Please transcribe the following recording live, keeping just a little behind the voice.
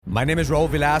My name is Raul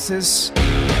Villacis,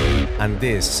 and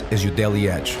this is your Daily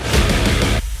Edge.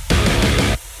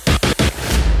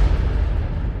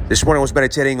 This morning I was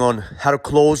meditating on how to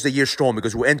close the year strong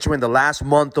because we're entering the last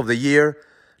month of the year.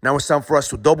 Now it's time for us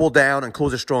to double down and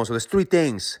close it strong. So there's three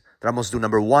things that I must do.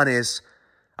 Number one is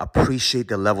appreciate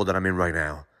the level that I'm in right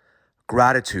now.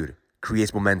 Gratitude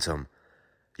creates momentum.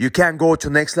 You can't go to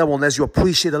the next level unless you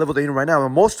appreciate the level that you're in right now.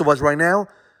 And most of us right now,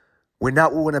 we're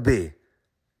not where we want to be.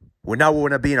 We're not where we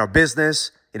want to be in our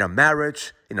business, in our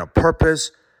marriage, in our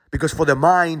purpose, because for the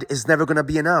mind, it's never going to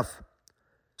be enough.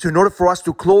 So in order for us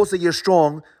to close the year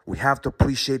strong, we have to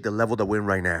appreciate the level that we're in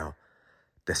right now.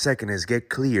 The second is get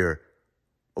clear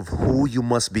of who you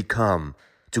must become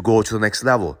to go to the next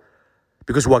level.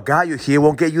 Because what got you here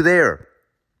won't get you there.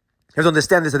 You have to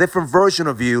understand there's a different version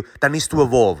of you that needs to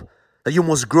evolve, that you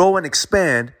must grow and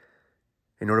expand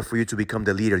in order for you to become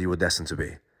the leader you were destined to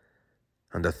be.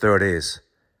 And the third is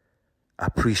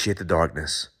appreciate the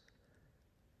darkness.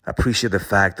 Appreciate the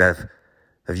fact that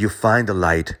if you find the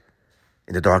light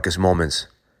in the darkest moments.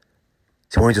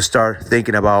 So I want you to start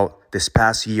thinking about this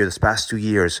past year, this past 2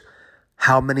 years,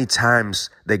 how many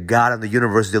times that God and the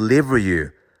universe deliver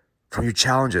you from your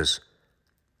challenges.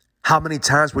 How many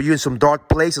times were you in some dark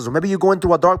places, or maybe you're going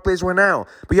through a dark place right now,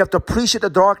 but you have to appreciate the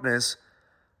darkness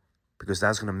because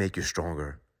that's going to make you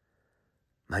stronger.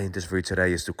 My intent for you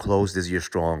today is to close this year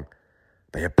strong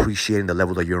by appreciating the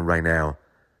level that you're in right now,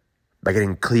 by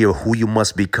getting clear who you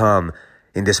must become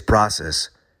in this process,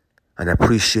 and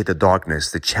appreciate the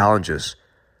darkness, the challenges,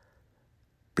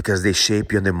 because they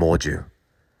shape you and they mold you.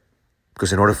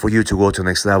 Because in order for you to go to the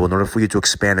next level, in order for you to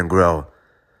expand and grow,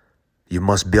 you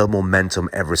must build momentum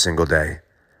every single day.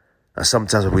 And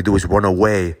sometimes what we do is run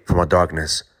away from our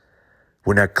darkness.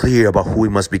 We're not clear about who we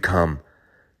must become.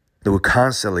 That we're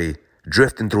constantly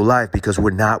drifting through life because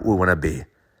we're not where we want to be.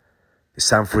 It's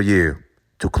time for you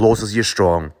to close this year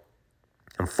strong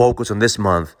and focus on this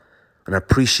month and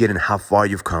appreciating how far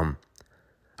you've come.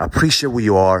 Appreciate where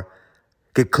you are.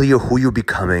 Get clear who you're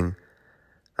becoming.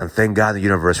 And thank God, the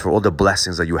universe, for all the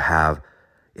blessings that you have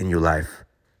in your life.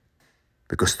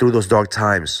 Because through those dark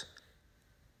times,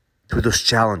 through those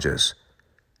challenges,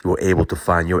 you were able to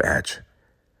find your edge.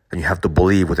 And you have to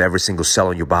believe with every single cell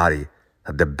in your body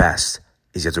that the best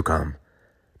is yet to come.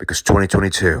 Because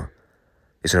 2022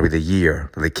 is going to be the year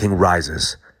that the king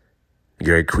rises.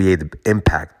 You're going to create the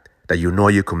impact that you know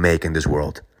you can make in this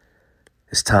world.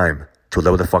 It's time to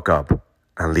level the fuck up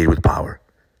and lead with power.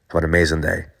 Have an amazing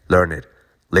day. Learn it,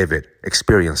 live it,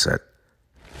 experience it.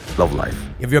 Love life.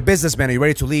 If you're a businessman and you're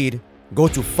ready to lead, go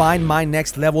to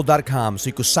findmynextlevel.com so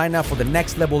you can sign up for the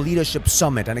Next Level Leadership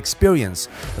Summit, an experience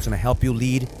that's going to help you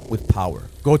lead with power.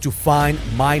 Go to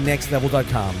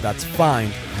findmynextlevel.com. That's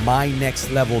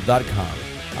findmynextlevel.com.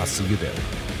 I'll see you there.